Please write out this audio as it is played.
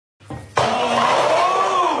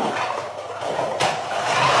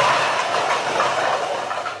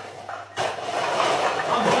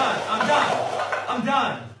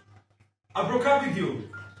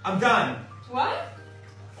done. What?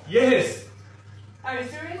 Yes. Are you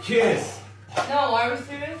serious? Yes. No, are you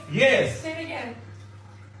serious? Yes. Say it again.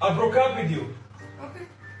 I broke up with you. Okay.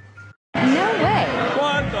 No way.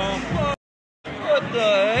 What the fuck? What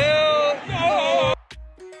the hell? No.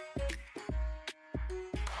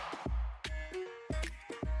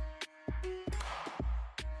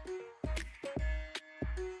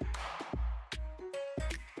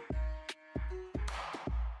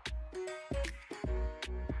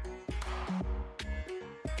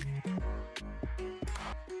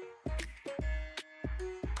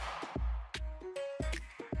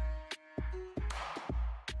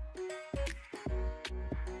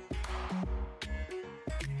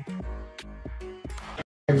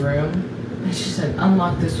 Room, and she said,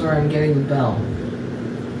 unlock this door, I'm getting the bell.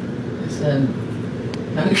 I said,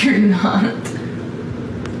 no, you're not.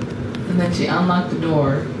 And then she unlocked the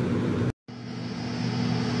door.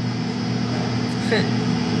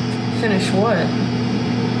 Finish what?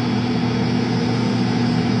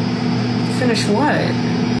 Finish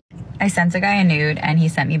what? I sent a guy a nude and he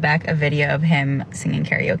sent me back a video of him singing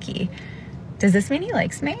karaoke. Does this mean he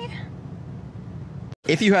likes me?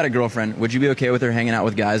 If you had a girlfriend, would you be okay with her hanging out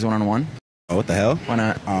with guys one-on-one? Oh, what the hell? Why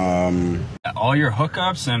not? All your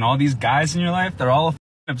hookups and all these guys in your life, they're all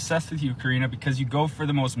obsessed with you, Karina, because you go for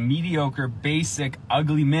the most mediocre, basic,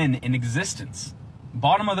 ugly men in existence.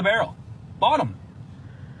 Bottom of the barrel. Bottom.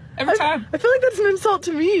 Every time. I feel like that's an insult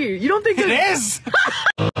to me. You don't think It is!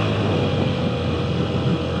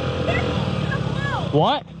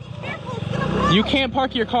 What? You can't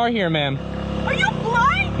park your car here, ma'am. Are you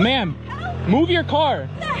blind? Ma'am, move your car.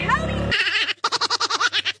 What the hell do you...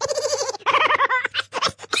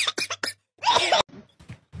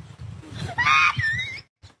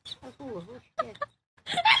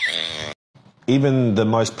 Even the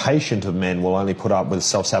most patient of men will only put up with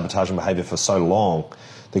self-sabotaging behaviour for so long.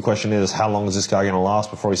 The question is, how long is this guy going to last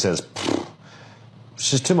before he says,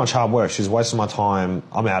 it's just too much hard work, she's wasting my time,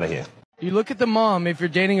 I'm out of here. You look at the mom if you're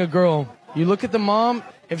dating a girl. You look at the mom,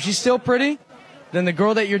 if she's still pretty, then the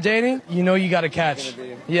girl that you're dating, you know you got to catch.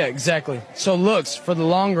 Yeah, exactly. So looks for the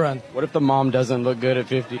long run. What if the mom doesn't look good at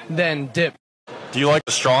 50? Then dip. Do you like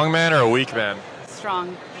a strong man or a weak man?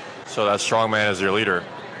 Strong. So that strong man is your leader?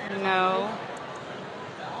 No.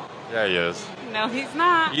 Yeah, he is. No, he's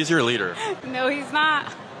not. He's your leader. No, he's not.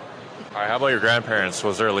 All right, how about your grandparents?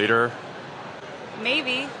 Was there a leader?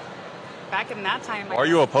 Maybe. Back in that time. Why are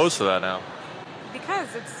you opposed to that now? Because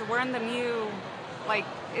we're in the new, like,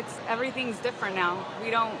 everything's different now.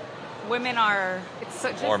 Women are, it's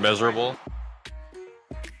such More miserable?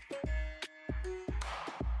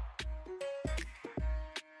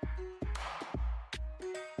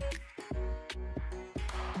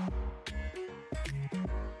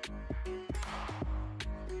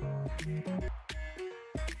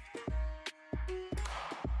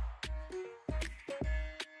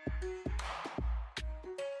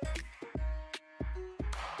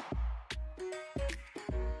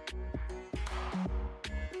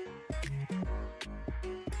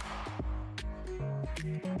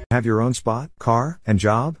 Have your own spot, car, and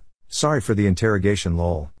job? Sorry for the interrogation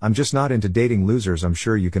lol. I'm just not into dating losers, I'm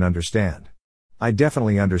sure you can understand. I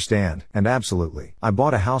definitely understand, and absolutely. I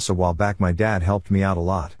bought a house a while back, my dad helped me out a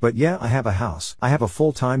lot. But yeah, I have a house. I have a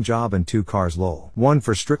full-time job and 2 cars lol. One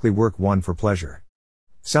for strictly work, one for pleasure.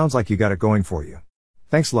 Sounds like you got it going for you.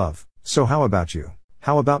 Thanks love. So how about you?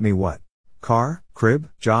 How about me what? Car, crib,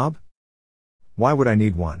 job? Why would I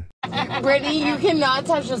need one? Brittany, you cannot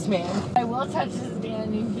touch this man. I will touch this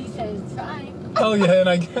man and he says it's fine. Oh yeah, and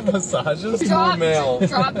I get massages? More male.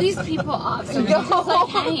 Drop these people off so we can just like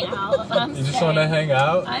hang out. You just want to hang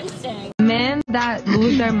out? I'm staying. Men that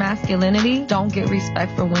lose their masculinity don't get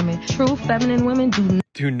respect for women. True feminine women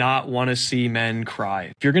do not want to see men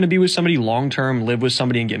cry. If you're going to be with somebody long-term, live with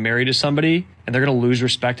somebody, and get married to somebody, and they're going to lose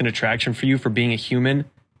respect and attraction for you for being a human,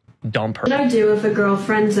 dump her. What do I do if a girl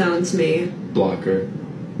friend zones me? Block her.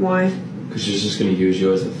 Why? Because she's just going to use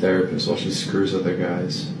you as a therapist while she screws other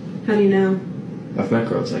guys. How do you know? I've met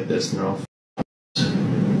girls like this and they're all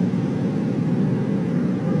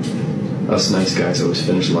us nice guys always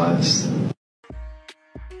finish last.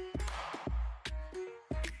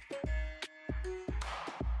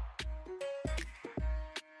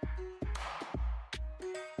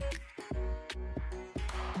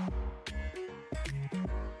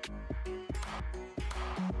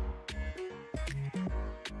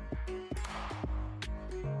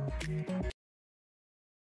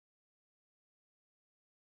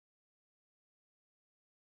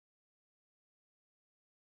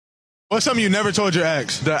 What's something you never told your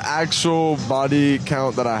ex? The actual body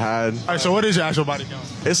count that I had. All right, so what is your actual body count?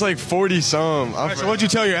 It's like 40-some. All right, so what'd you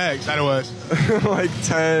tell your ex that it was? Like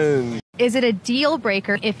 10. Is it a deal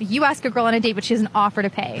breaker if you ask a girl on a date but she doesn't offer to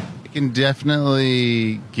pay? It can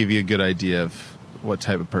definitely give you a good idea of what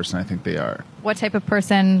type of person I think they are. What type of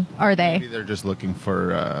person are they? Maybe they're just looking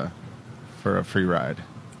for a free ride.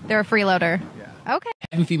 They're a freeloader. Okay.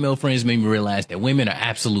 Having female friends made me realize that women are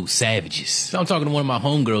absolute savages. So I'm talking to one of my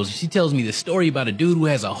homegirls, and she tells me the story about a dude who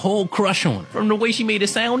has a whole crush on her. From the way she made it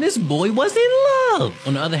sound, this boy was in love.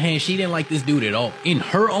 On the other hand, she didn't like this dude at all. In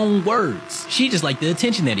her own words, she just liked the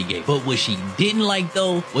attention that he gave. But what she didn't like,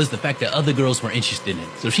 though, was the fact that other girls were interested in it.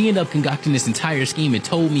 So she ended up concocting this entire scheme and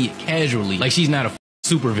told me it casually, like she's not a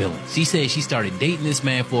supervillain. She said she started dating this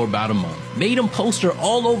man for about a month. Made him post her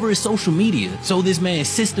all over his social media. So this man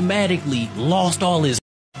systematically lost all his.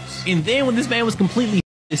 And then when this man was completely,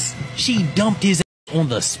 she dumped his on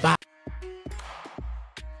the spot.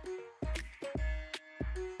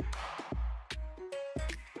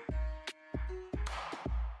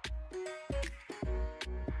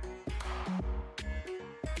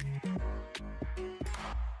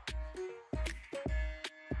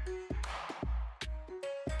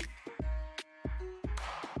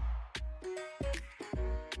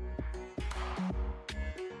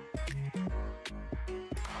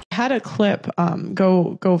 Had a clip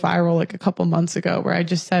go viral like a couple months ago where I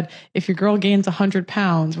just said, if your girl gains 100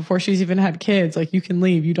 pounds before she's even had kids, like, you can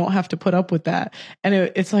leave. You don't have to put up with that. And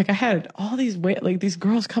it's like I had all these these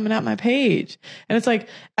girls coming at my page, and it's like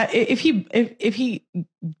if he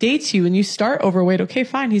dates you and you start overweight, okay,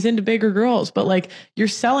 fine, he's into bigger girls, but like, you're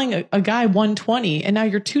selling a guy 120 and now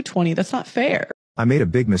you're 220. That's not fair. I made a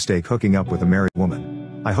big mistake hooking up with a married woman.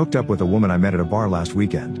 I hooked up with a woman I met at a bar last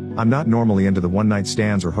weekend. I'm not normally into the one-night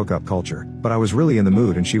stands or hookup culture, but I was really in the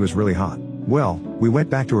mood and she was really hot. Well, we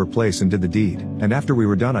went back to her place and did the deed, and after we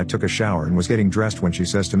were done I took a shower and was getting dressed when she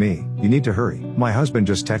says to me, "You need to hurry. My husband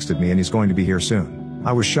just texted me and he's going to be here soon."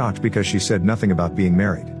 I was shocked because she said nothing about being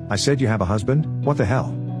married. I said, "You have a husband? What the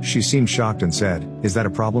hell?" She seemed shocked and said, "Is that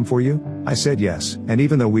a problem for you?" I said yes, and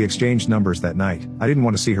even though we exchanged numbers that night, I didn't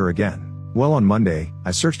want to see her again. Well, on Monday,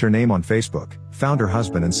 I searched her name on Facebook, found her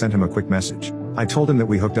husband and sent him a quick message. I told him that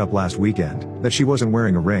we hooked up last weekend, that she wasn't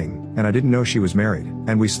wearing a ring, and I didn't know she was married,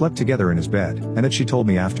 and we slept together in his bed, and that she told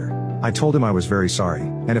me after. I told him I was very sorry,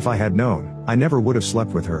 and if I had known, I never would have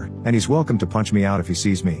slept with her, and he's welcome to punch me out if he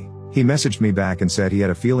sees me. He messaged me back and said he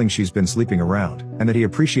had a feeling she's been sleeping around, and that he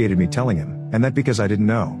appreciated me telling him, and that because I didn't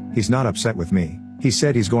know, he's not upset with me. He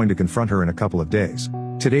said he's going to confront her in a couple of days.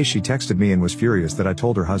 Today she texted me and was furious that I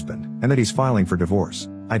told her husband, and that he's filing for divorce.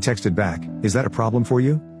 I texted back, "Is that a problem for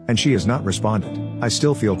you?" And she has not responded. I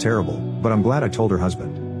still feel terrible, but I'm glad I told her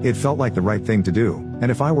husband. It felt like the right thing to do,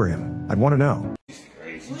 and if I were him, I'd want to know.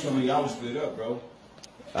 You told me y'all was split up, bro.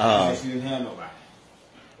 She didn't have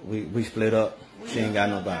nobody. We split up. She ain't got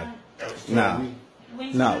nobody. Nah,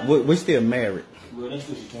 we still married. Well, that's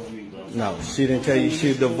what she told me, bro. No, she didn't tell you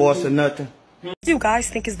she divorced or nothing. What do you guys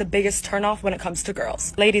think is the biggest turnoff when it comes to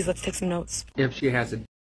girls? Ladies, let's take some notes. If she has a